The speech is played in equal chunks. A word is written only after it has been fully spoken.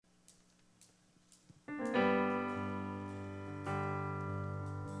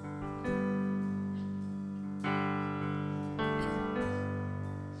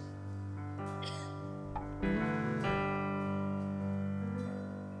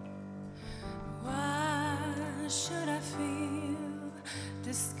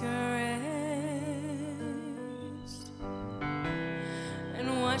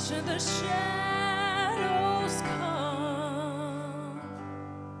should the shadows come?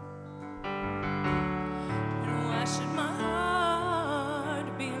 And why should my heart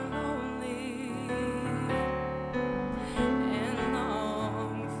be lonely and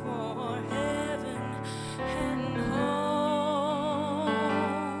long for heaven and home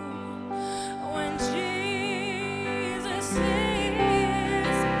when Jesus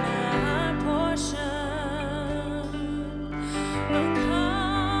is my portion? A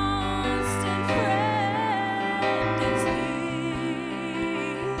constant friend is He.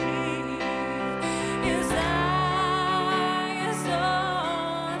 His eye is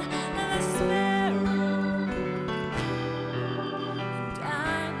on the sparrow, and I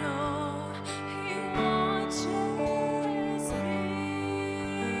know He watches me.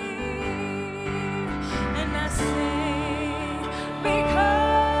 And I say,